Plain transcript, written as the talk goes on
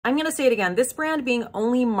I'm gonna say it again, this brand being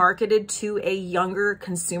only marketed to a younger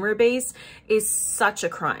consumer base is such a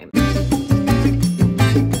crime.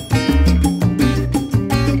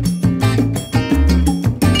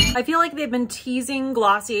 I feel like they've been teasing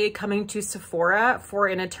Glossier coming to Sephora for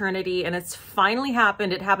an eternity, and it's finally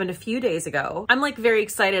happened. It happened a few days ago. I'm like very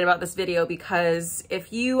excited about this video because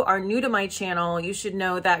if you are new to my channel, you should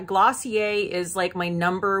know that Glossier is like my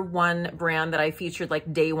 #1 brand that I featured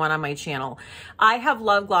like day one on my channel. I have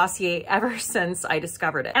loved Glossier ever since I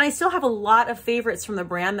discovered it. And I still have a lot of favorites from the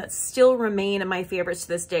brand that still remain in my favorites to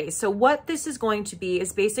this day. So what this is going to be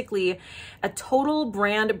is basically a total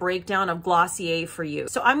brand breakdown of Glossier for you.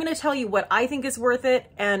 So I'm going to tell you what I think is worth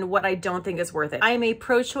it and what I don't think is worth it. I am a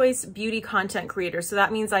pro-choice beauty content creator, so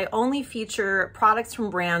that means I only feature products from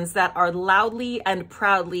brands that are loudly and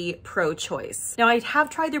proudly pro-choice. Now, I have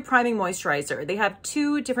tried their priming moisturizer. They have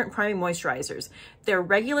 2 different priming moisturizers. Their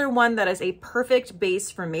regular one that is a perfect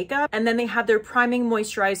base for makeup, and then they have their priming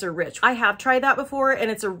moisturizer rich. I have tried that before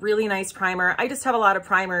and it's a really nice primer. I just have a lot of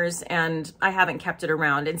primers and I haven't kept it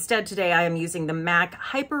around. Instead, today I am using the MAC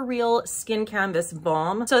Hyper Real Skin Canvas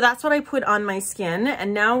Balm. So that's what I put on my skin.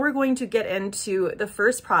 And now we're going to get into the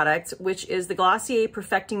first product, which is the Glossier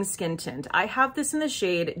Perfecting Skin Tint. I have this in the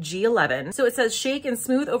shade G11. So it says shake and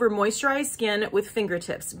smooth over moisturized skin with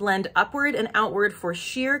fingertips. Blend upward and outward for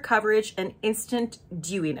sheer coverage and instant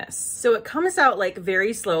dewiness. So it comes out like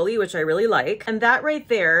very slowly, which I really like. And that right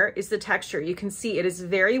there is the texture. You can see it is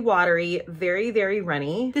very watery, very, very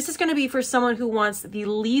runny. This is going to be for someone who wants the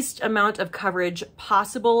least amount of coverage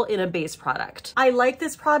possible in a base product. I like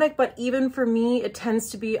this product, but even for me, it tends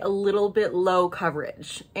to be a little bit low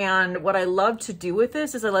coverage. And what I love to do with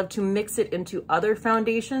this is I love to mix it into other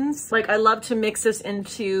foundations. Like I love to mix this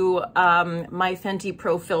into my Fenty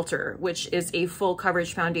Pro Filter, which is a full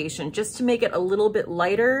coverage foundation, just to make it a little bit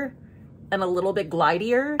lighter and a little bit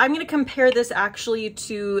glidier. I'm gonna compare this actually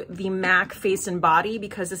to the MAC Face and Body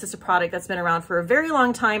because this is a product that's been around for a very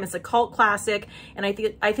long time. It's a cult classic, and I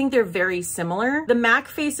think they're very similar. The MAC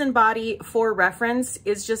Face and Body, for reference,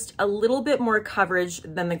 is just a little bit more coverage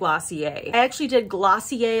than the Glossier. I actually did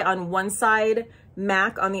Glossier on one side,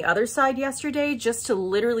 MAC on the other side yesterday, just to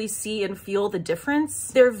literally see and feel the difference.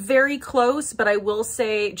 They're very close, but I will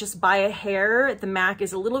say just by a hair, the MAC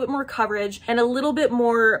is a little bit more coverage and a little bit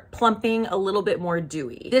more plumping, a little bit more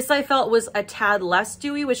dewy. This I felt was a tad less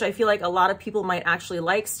dewy, which I feel like a lot of people might actually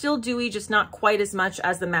like. Still dewy, just not quite as much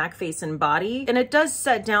as the MAC Face and Body. And it does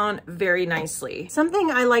set down very nicely.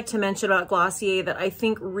 Something I like to mention about Glossier that I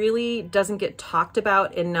think really doesn't get talked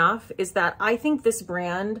about enough is that I think this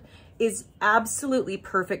brand is absolutely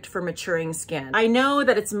perfect for maturing skin. I know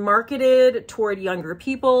that it's marketed toward younger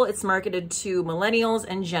people. It's marketed to millennials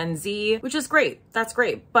and Gen Z, which is great. That's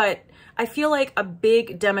great. But I feel like a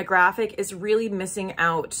big demographic is really missing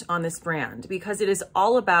out on this brand because it is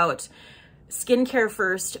all about skincare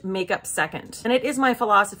first, makeup second. And it is my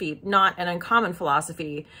philosophy, not an uncommon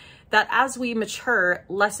philosophy, that as we mature,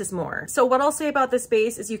 less is more. So what I'll say about this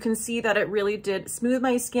base is you can see that it really did smooth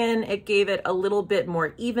my skin. It gave it a little bit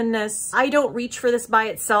more evenness. I don't reach for this by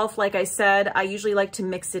itself. Like I said, I usually like to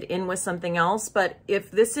mix it in with something else. But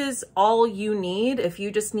if this is all you need, if you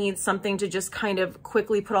just need something to just kind of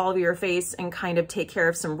quickly put all over your face and kind of take care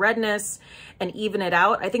of some redness and even it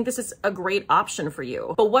out, I think this is a great option for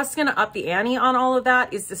you. But what's gonna up the ante on all of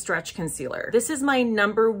that is the stretch concealer. This is my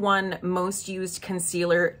 #1 most used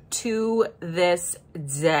concealer to this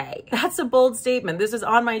day. That's a bold statement. This is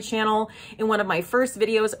on my channel in one of my first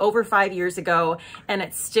videos over 5 years ago, and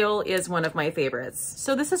it still is one of my favorites.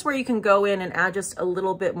 So this is where you can go in and add just a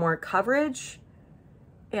little bit more coverage.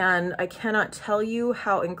 And I cannot tell you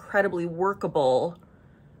how incredibly workable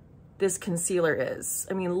this concealer is.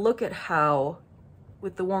 I mean, look at how,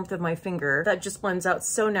 with the warmth of my finger, that just blends out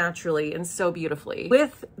so naturally and so beautifully.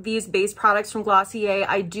 With these base products from Glossier,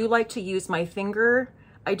 I do like to use my finger.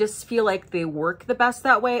 I just feel like they work the best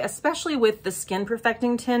that way, especially with the Skin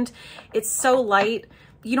Perfecting Tint. It's so light.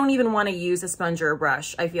 You don't even want to use a sponge or a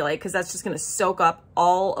brush, I feel like, because that's just going to soak up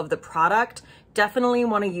all of the product. Definitely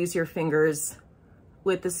want to use your fingers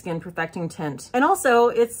with the Skin Perfecting Tint. And also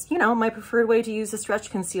it's, you know, my preferred way to use a stretch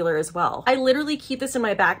concealer as well. I literally keep this in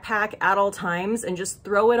my backpack at all times and just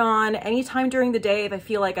throw it on anytime during the day if I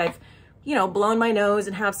feel like I've, you know, blown my nose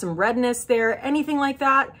and have some redness there, anything like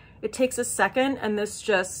that. It takes a second and this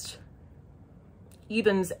just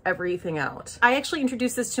evens everything out. I actually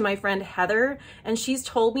introduced this to my friend Heather, and she's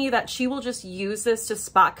told me that she will just use this to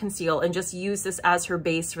spot conceal and just use this as her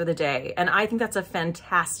base for the day. And I think that's a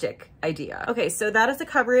fantastic idea. Okay, so that is the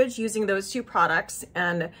coverage using those 2 products.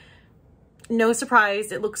 And No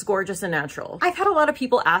surprise, it looks gorgeous and natural. I've had a lot of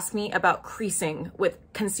people ask me about creasing with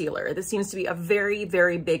concealer. This seems to be a very,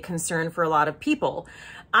 very big concern for a lot of people.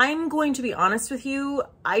 I'm going to be honest with you,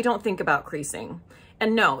 I don't think about creasing.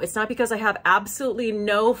 And no, it's not because I have absolutely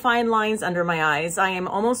no fine lines under my eyes. I am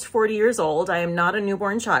almost 40 years old. I am not a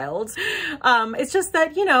newborn child. It's just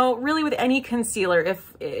that, you know, really with any concealer,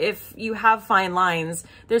 if you have fine lines,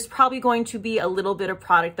 there's probably going to be a little bit of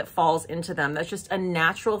product that falls into them. That's just a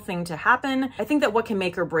natural thing to happen. I think that what can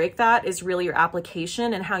make or break that is really your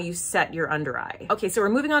application and how you set your under eye. Okay, so we're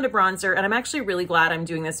moving on to bronzer, and I'm actually really glad I'm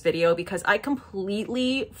doing this video because I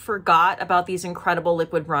completely forgot about these incredible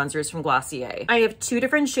liquid bronzers from Glossier. I have two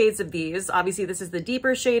different shades of these. Obviously, this is the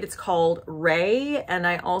deeper shade. It's called Ray, and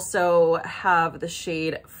I also have the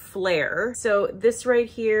shade Flare. So this right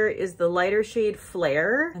here is the lighter shade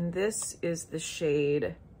Flare, and this is the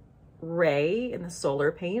shade Ray in the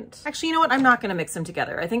Solar Paint. Actually, you know what? I'm not gonna mix them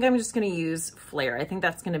together. I think I'm just gonna use Flare. I think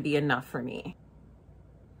that's gonna be enough for me.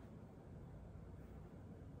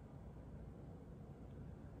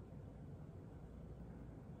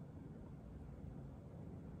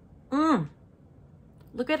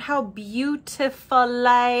 Look at how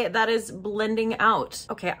beautifully that is blending out.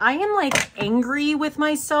 Okay, I am like angry with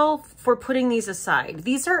myself for putting these aside.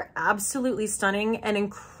 These are absolutely stunning and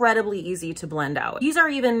incredibly easy to blend out. These are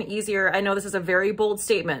even easier. I know this is a very bold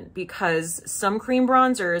statement because some cream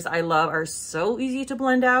bronzers I love are so easy to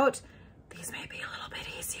blend out. These may be a little bit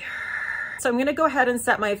easier. So I'm gonna go ahead and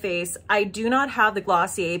set my face. I do not have the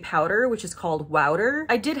Glossier powder, which is called Wowder.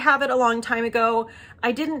 I did have it a long time ago.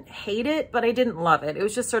 I didn't hate it, but I didn't love it. It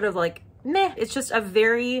was just sort of like, meh. It's just a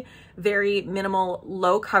very, very minimal,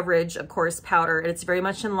 low coverage, of course, powder. And it's very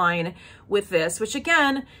much in line with this, which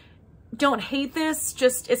again, don't hate this,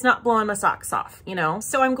 just it's not blowing my socks off, you know?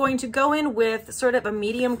 So I'm going to go in with sort of a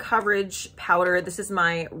medium coverage powder. This is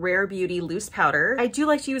my Rare Beauty loose powder. I do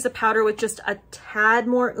like to use a powder with just a tad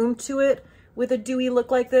more oomph to it with a dewy look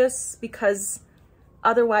like this because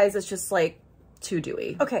otherwise it's just like too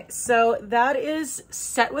dewy. Okay, so that is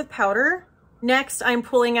set with powder. Next, I'm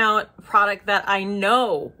pulling out a product that I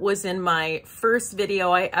know was in my first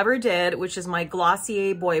video I ever did, which is my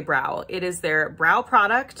Glossier Boy Brow. It is their brow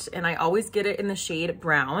product, and I always get it in the shade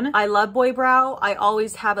brown. I love Boy Brow. I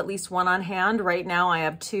always have at least one on hand. Right now, I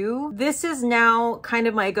have two. This is now kind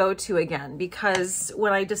of my go-to again, because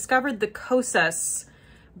when I discovered the Cozzens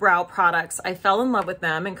brow products, I fell in love with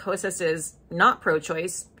them, and Cozzens is not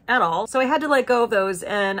pro-choice at all. So I had to let go of those,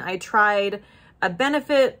 and I tried a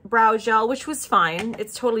Benefit brow gel, which was fine.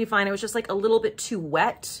 It's totally fine. It was just like a little bit too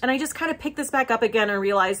wet. And I just kind of picked this back up again and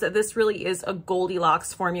realized that this really is a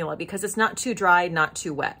Goldilocks formula because it's not too dry, not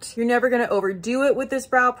too wet. You're never gonna overdo it with this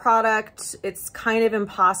brow product. It's kind of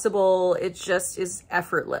impossible. It just is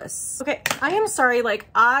effortless. Okay, I am sorry, like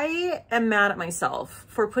I am mad at myself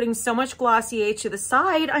for putting so much Glossier to the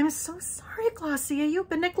side. I'm so sorry, Glossier, you've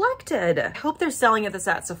been neglected. I hope they're selling this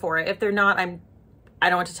at Sephora. If they're not, I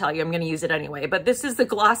don't want to tell you, I'm gonna use it anyway, but this is the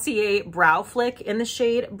Glossier Brow Flick in the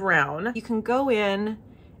shade brown. You can go in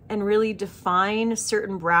and really define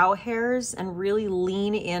certain brow hairs and really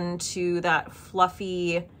lean into that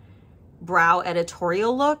fluffy brow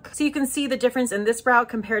editorial look. So you can see the difference in this brow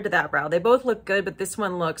compared to that brow. They both look good, but this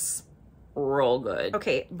one looks real good.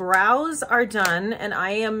 Okay, brows are done and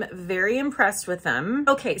I am very impressed with them.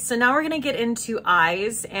 Okay, so now we're gonna get into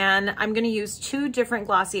eyes, and I'm gonna use two different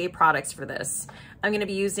Glossier products for this. I'm gonna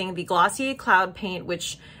be using the Glossier Cloud Paint,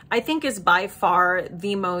 which I think is by far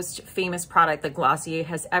the most famous product that Glossier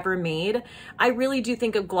has ever made. I really do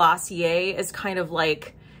think of Glossier as kind of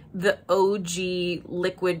like the OG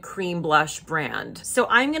liquid cream blush brand. So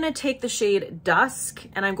I'm gonna take the shade Dusk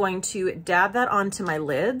and I'm going to dab that onto my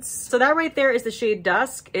lids. So that right there is the shade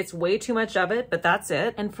Dusk. It's way too much of it, but that's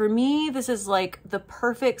it. And for me, this is like the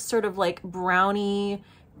perfect sort of like brownie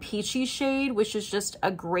peachy shade, which is just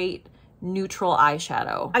a great neutral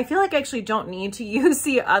eyeshadow. I feel like I actually don't need to use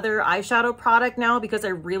the other eyeshadow product now because I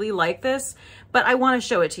really like this, but I want to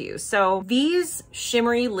show it to you. So these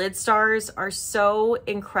shimmery lid stars are so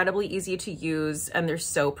incredibly easy to use and they're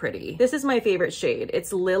so pretty. This is my favorite shade.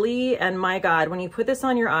 It's Lily, and my God, when you put this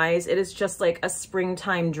on your eyes, it is just like a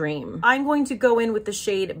springtime dream. I'm going to go in with the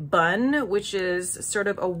shade Bun, which is sort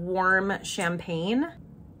of a warm champagne.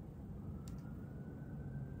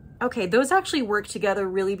 Okay, those actually work together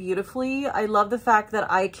really beautifully. I love the fact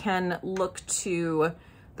that I can look to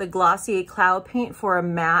the Glossier Cloud Paint for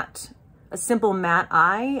a simple matte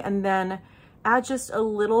eye, and then add just a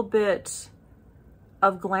little bit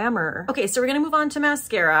of glamour. Okay, so we're gonna move on to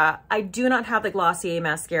mascara. I do not have the Glossier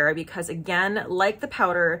mascara because, again, like the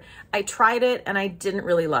powder, I tried it and I didn't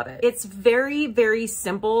really love it. It's very, very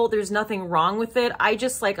simple. There's nothing wrong with it. I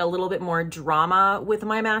just like a little bit more drama with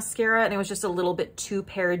my mascara, and it was just a little bit too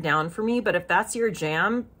pared down for me. But if that's your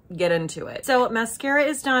jam, get into it. So mascara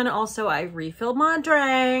is done. Also, I refilled my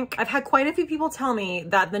drink. I've had quite a few people tell me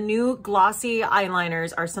that the new Glossier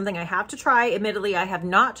eyeliners are something I have to try. Admittedly, I have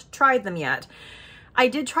not tried them yet. I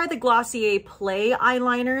did try the Glossier Play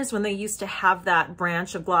eyeliners when they used to have that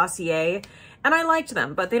branch of Glossier, and I liked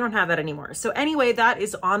them, but they don't have that anymore. So anyway, that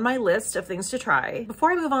is on my list of things to try.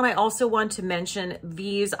 Before I move on, I also want to mention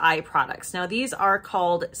these eye products. Now, these are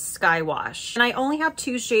called Sky Wash, and I only have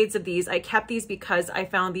 2 shades of these. I kept these because I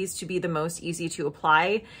found these to be the most easy to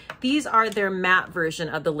apply. These are their matte version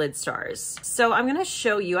of the Lid Stars. So I'm gonna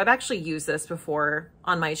show you, I've actually used this before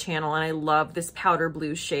on my channel, and I love this powder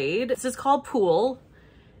blue shade. This is called Pool,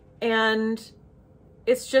 and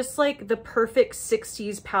it's just like the perfect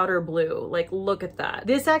 60s powder blue. Like, look at that.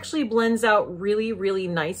 This actually blends out really, really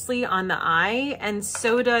nicely on the eye, and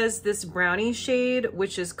so does this brownie shade,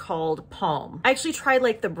 which is called Palm. I actually tried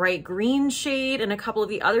like the bright green shade and a couple of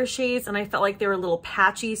the other shades, and I felt like they were a little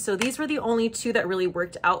patchy. So these were the only 2 that really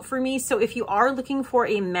worked out for me. So if you are looking for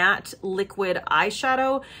a matte liquid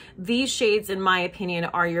eyeshadow, these shades, in my opinion,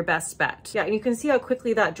 are your best bet. Yeah, and you can see how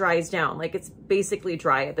quickly that dries down. Like, it's basically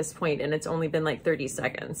dry at this point, and it's only been like 30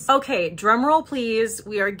 seconds. Okay, drum roll please.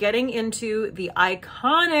 We are getting into the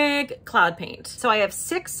iconic cloud paint. So I have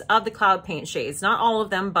 6 of the cloud paint shades, not all of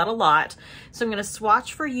them, but a lot. So I'm gonna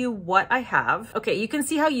swatch for you what I have. Okay, you can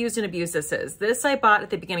see how used and abused this is. This I bought at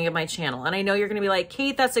the beginning of my channel, and I know you're gonna be like,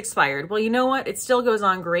 Kate, that's expired. Well, you know what? It still goes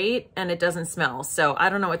on great, and it doesn't smell. So I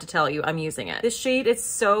don't know what to tell you, I'm using it. This shade is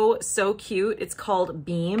so, so cute. It's called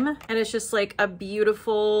Beam, and it's just like a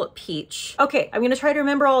beautiful peach. Okay, I'm gonna try to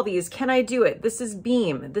remember all these. Can I do it? This is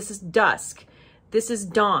Beam, this is Dusk, this is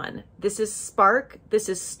Dawn, this is Spark, this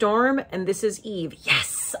is Storm, and this is Eve.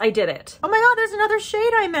 Yes, I did it. Oh my God, there's another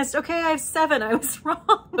shade I missed. Okay, I have 7, I was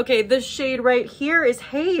wrong. Okay, this shade right here is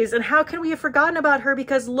Haze, and how can we have forgotten about her?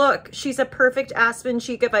 Because look, she's a perfect aspen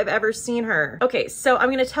cheek if I've ever seen her. Okay, so I'm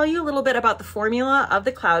gonna tell you a little bit about the formula of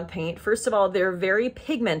the cloud paint. First of all, they're very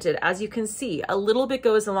pigmented, as you can see. A little bit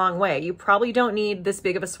goes a long way. You probably don't need this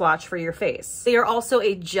big of a swatch for your face. They are also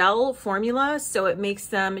a gel formula, so it makes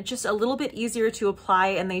them just a little bit easier to apply,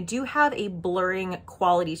 and they do have a blurring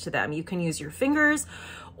quality to them. You can use your fingers,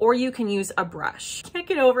 or you can use a brush. Can't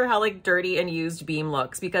get over how like dirty and used Beam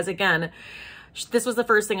looks, because again, this was the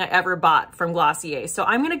first thing I ever bought from Glossier. So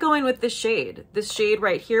I'm gonna go in with this shade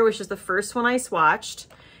right here, which is the first one I swatched.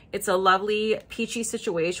 It's a lovely peachy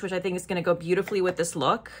situation, which I think is gonna go beautifully with this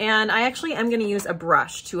look. And I actually am gonna use a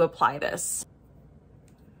brush to apply this.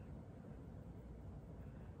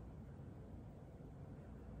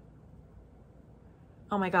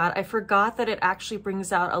 Oh my God, I forgot that it actually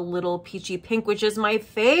brings out a little peachy pink, which is my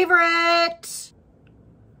favorite.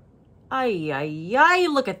 Ay, ay, ay,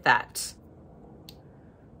 look at that.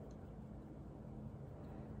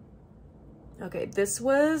 Okay, this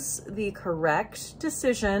was the correct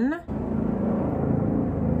decision.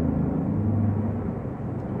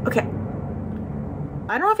 Okay.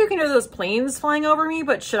 I don't know if you can hear those planes flying over me,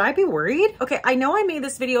 but should I be worried? Okay, I know I made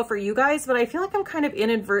this video for you guys, but I feel like I'm kind of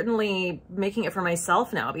inadvertently making it for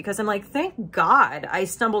myself now, because I'm like, thank God I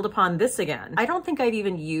stumbled upon this again. I don't think I've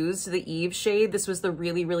even used the Eve shade. This was the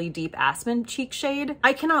really, really deep aspen cheek shade.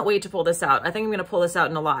 I cannot wait to pull this out. I think I'm gonna pull this out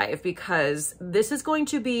in a live, because this is going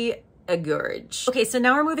to be a gorge. Okay, so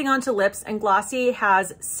now we're moving on to lips, and Glossier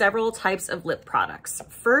has several types of lip products.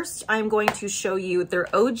 First, I'm going to show you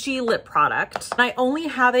their OG lip product. And I only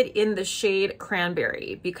have it in the shade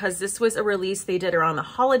Cranberry because this was a release they did around the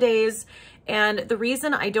holidays. And the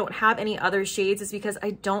reason I don't have any other shades is because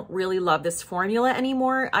I don't really love this formula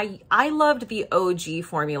anymore. I loved the OG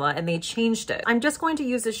formula and they changed it. I'm just going to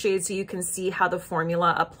use this shade so you can see how the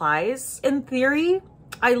formula applies. In theory,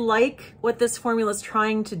 I like what this formula is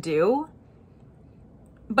trying to do,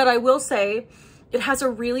 but I will say it has a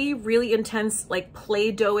really, really intense like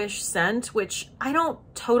Play-Doh-ish scent, which I don't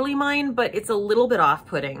totally mind, but it's a little bit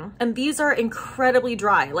off-putting. And these are incredibly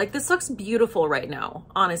dry. Like, this looks beautiful right now,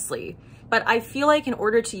 honestly. But I feel like in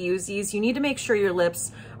order to use these, you need to make sure your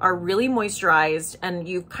lips are really moisturized and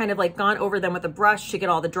you've kind of like gone over them with a brush to get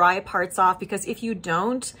all the dry parts off, because if you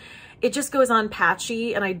don't, it just goes on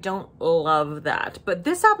patchy and I don't love that. But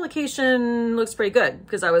this application looks pretty good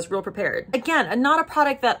because I was real prepared. Again, not a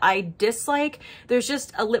product that I dislike. There's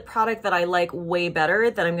just a lip product that I like way better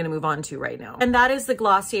that I'm gonna move on to right now. And that is the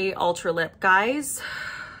Glossier Ultra Lip, guys.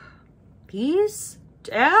 These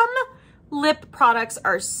damn lip products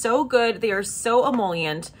are so good. They are so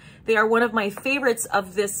emollient. They are one of my favorites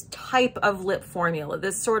of this type of lip formula,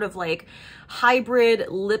 this sort of like hybrid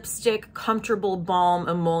lipstick comfortable balm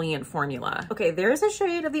emollient formula. Okay, there's a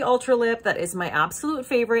shade of the Ultra Lip that is my absolute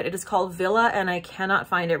favorite. It is called Villa, and I cannot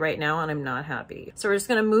find it right now, and I'm not happy. So we're just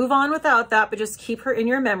gonna move on without that, but just keep her in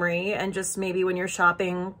your memory, and just maybe when you're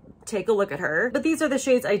shopping, take a look at her. But these are the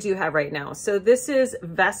shades I do have right now. So this is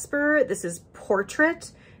Vesper, this is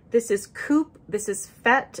Portrait, this is Coupe, this is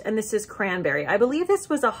Fete, and this is Cranberry. I believe this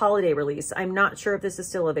was a holiday release. I'm not sure if this is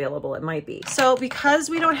still available. It might be. So because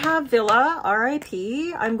we don't have Villa,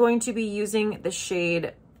 RIP, I'm going to be using the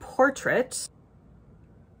shade Portrait.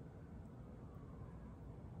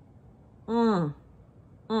 Oh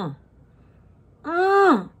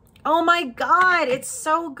my God, it's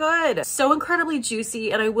so good. So incredibly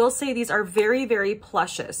juicy. And I will say these are very, very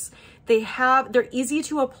plushious. They're easy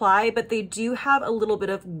to apply, but they do have a little bit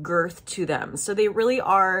of girth to them. So they really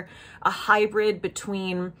are a hybrid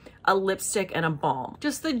between a lipstick and a balm.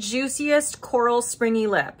 Just the juiciest coral springy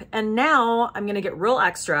lip. And now I'm gonna get real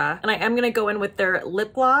extra, and I am gonna go in with their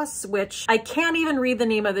lip gloss, which I can't even read the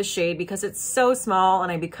name of the shade because it's so small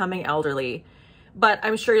and I'm becoming elderly, but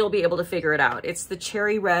I'm sure you'll be able to figure it out. It's the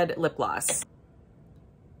Cherry Red lip gloss.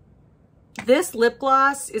 This lip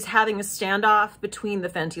gloss is having a standoff between the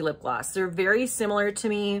Fenty lip gloss. They're very similar to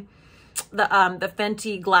me. The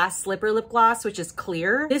Fenty Glass Slipper lip gloss, which is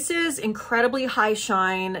clear. This is incredibly high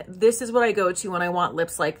shine. This is what I go to when I want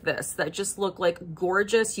lips like this, that just look like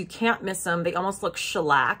gorgeous. You can't miss them. They almost look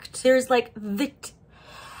shellacked. There's like the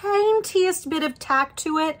tiniest bit of tack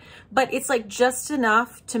to it, but it's like just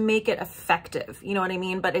enough to make it effective. You know what I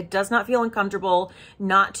mean? But it does not feel uncomfortable,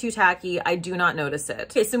 not too tacky. I do not notice it.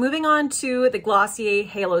 Okay, so moving on to the Glossier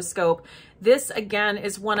Halo Scope. This again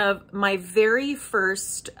is one of my very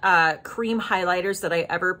first cream highlighters that I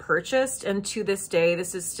ever purchased. And to this day,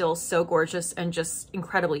 this is still so gorgeous and just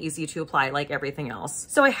incredibly easy to apply like everything else.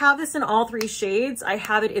 So I have this in all three shades. I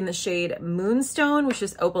have it in the shade Moonstone, which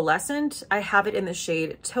is opalescent. I have it in the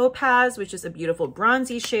shade Topaz, which is a beautiful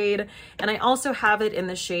bronzy shade. And I also have it in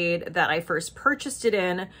the shade that I first purchased it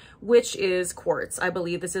in, which is Quartz. I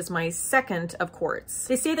believe this is my second of Quartz.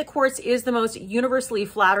 They say that Quartz is the most universally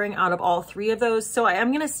flattering out of all three of those, so I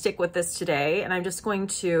am gonna stick with this today, and I'm just going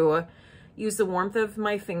to use the warmth of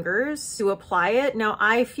my fingers to apply it. Now,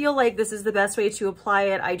 I feel like this is the best way to apply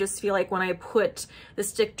it. I just feel like when I put the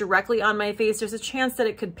stick directly on my face, there's a chance that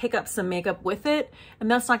it could pick up some makeup with it, and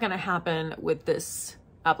that's not gonna happen with this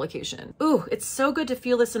application. Ooh, it's so good to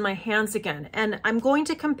feel this in my hands again. And I'm going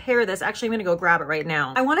to compare this. Actually, I'm gonna go grab it right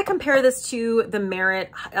now. I wanna compare this to the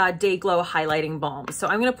Merit Day Glow Highlighting Balm. So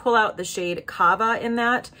I'm gonna pull out the shade Kava in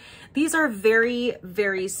that. These are very,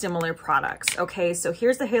 very similar products. Okay, so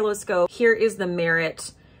here's the Halo Scope. Here is the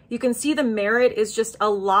Merit. You can see the Merit is just a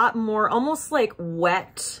lot more, almost like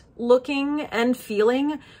wet looking and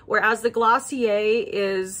feeling, whereas the Glossier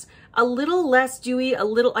is a little less dewy, I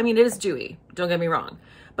mean, it is dewy, don't get me wrong,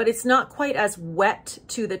 but it's not quite as wet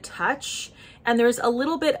to the touch. And there's a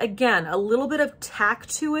little bit, again, a little bit of tack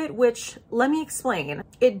to it, which, let me explain.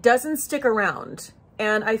 It doesn't stick around.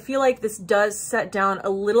 And I feel like this does set down a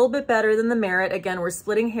little bit better than the Merit. Again, we're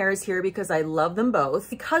splitting hairs here because I love them both.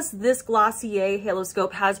 Because this Glossier Halo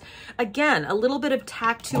Scope has, again, a little bit of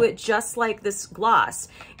tack to it, just like this gloss.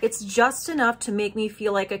 It's just enough to make me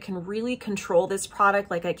feel like I can really control this product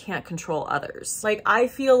like I can't control others. Like, I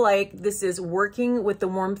feel like this is working with the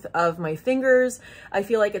warmth of my fingers. I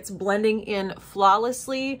feel like it's blending in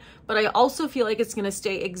flawlessly, but I also feel like it's gonna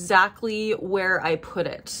stay exactly where I put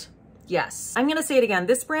it. Yes, I'm gonna say it again.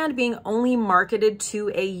 This brand being only marketed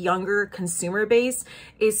to a younger consumer base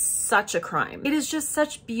is such a crime. It is just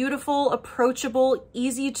such beautiful, approachable,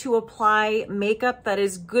 easy to apply makeup that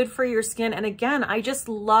is good for your skin. And again, I just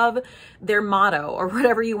love their motto, or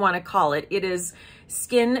whatever you wanna call it. It is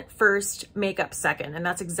skin first, makeup second. And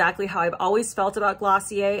that's exactly how I've always felt about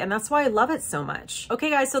Glossier, and that's why I love it so much. Okay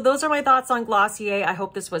guys, so those are my thoughts on Glossier. I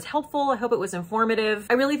hope this was helpful. I hope it was informative.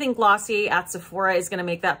 I really think Glossier at Sephora is gonna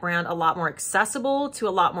make that brand a lot more accessible to a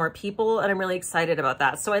lot more people, and I'm really excited about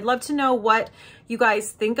that. So I'd love to know what you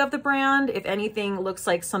guys think of the brand. If anything looks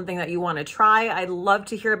like something that you wanna try, I'd love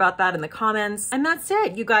to hear about that in the comments. And that's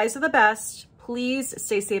it. You guys are the best. Please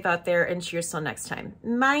stay safe out there, and cheers till next time.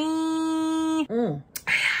 Bye.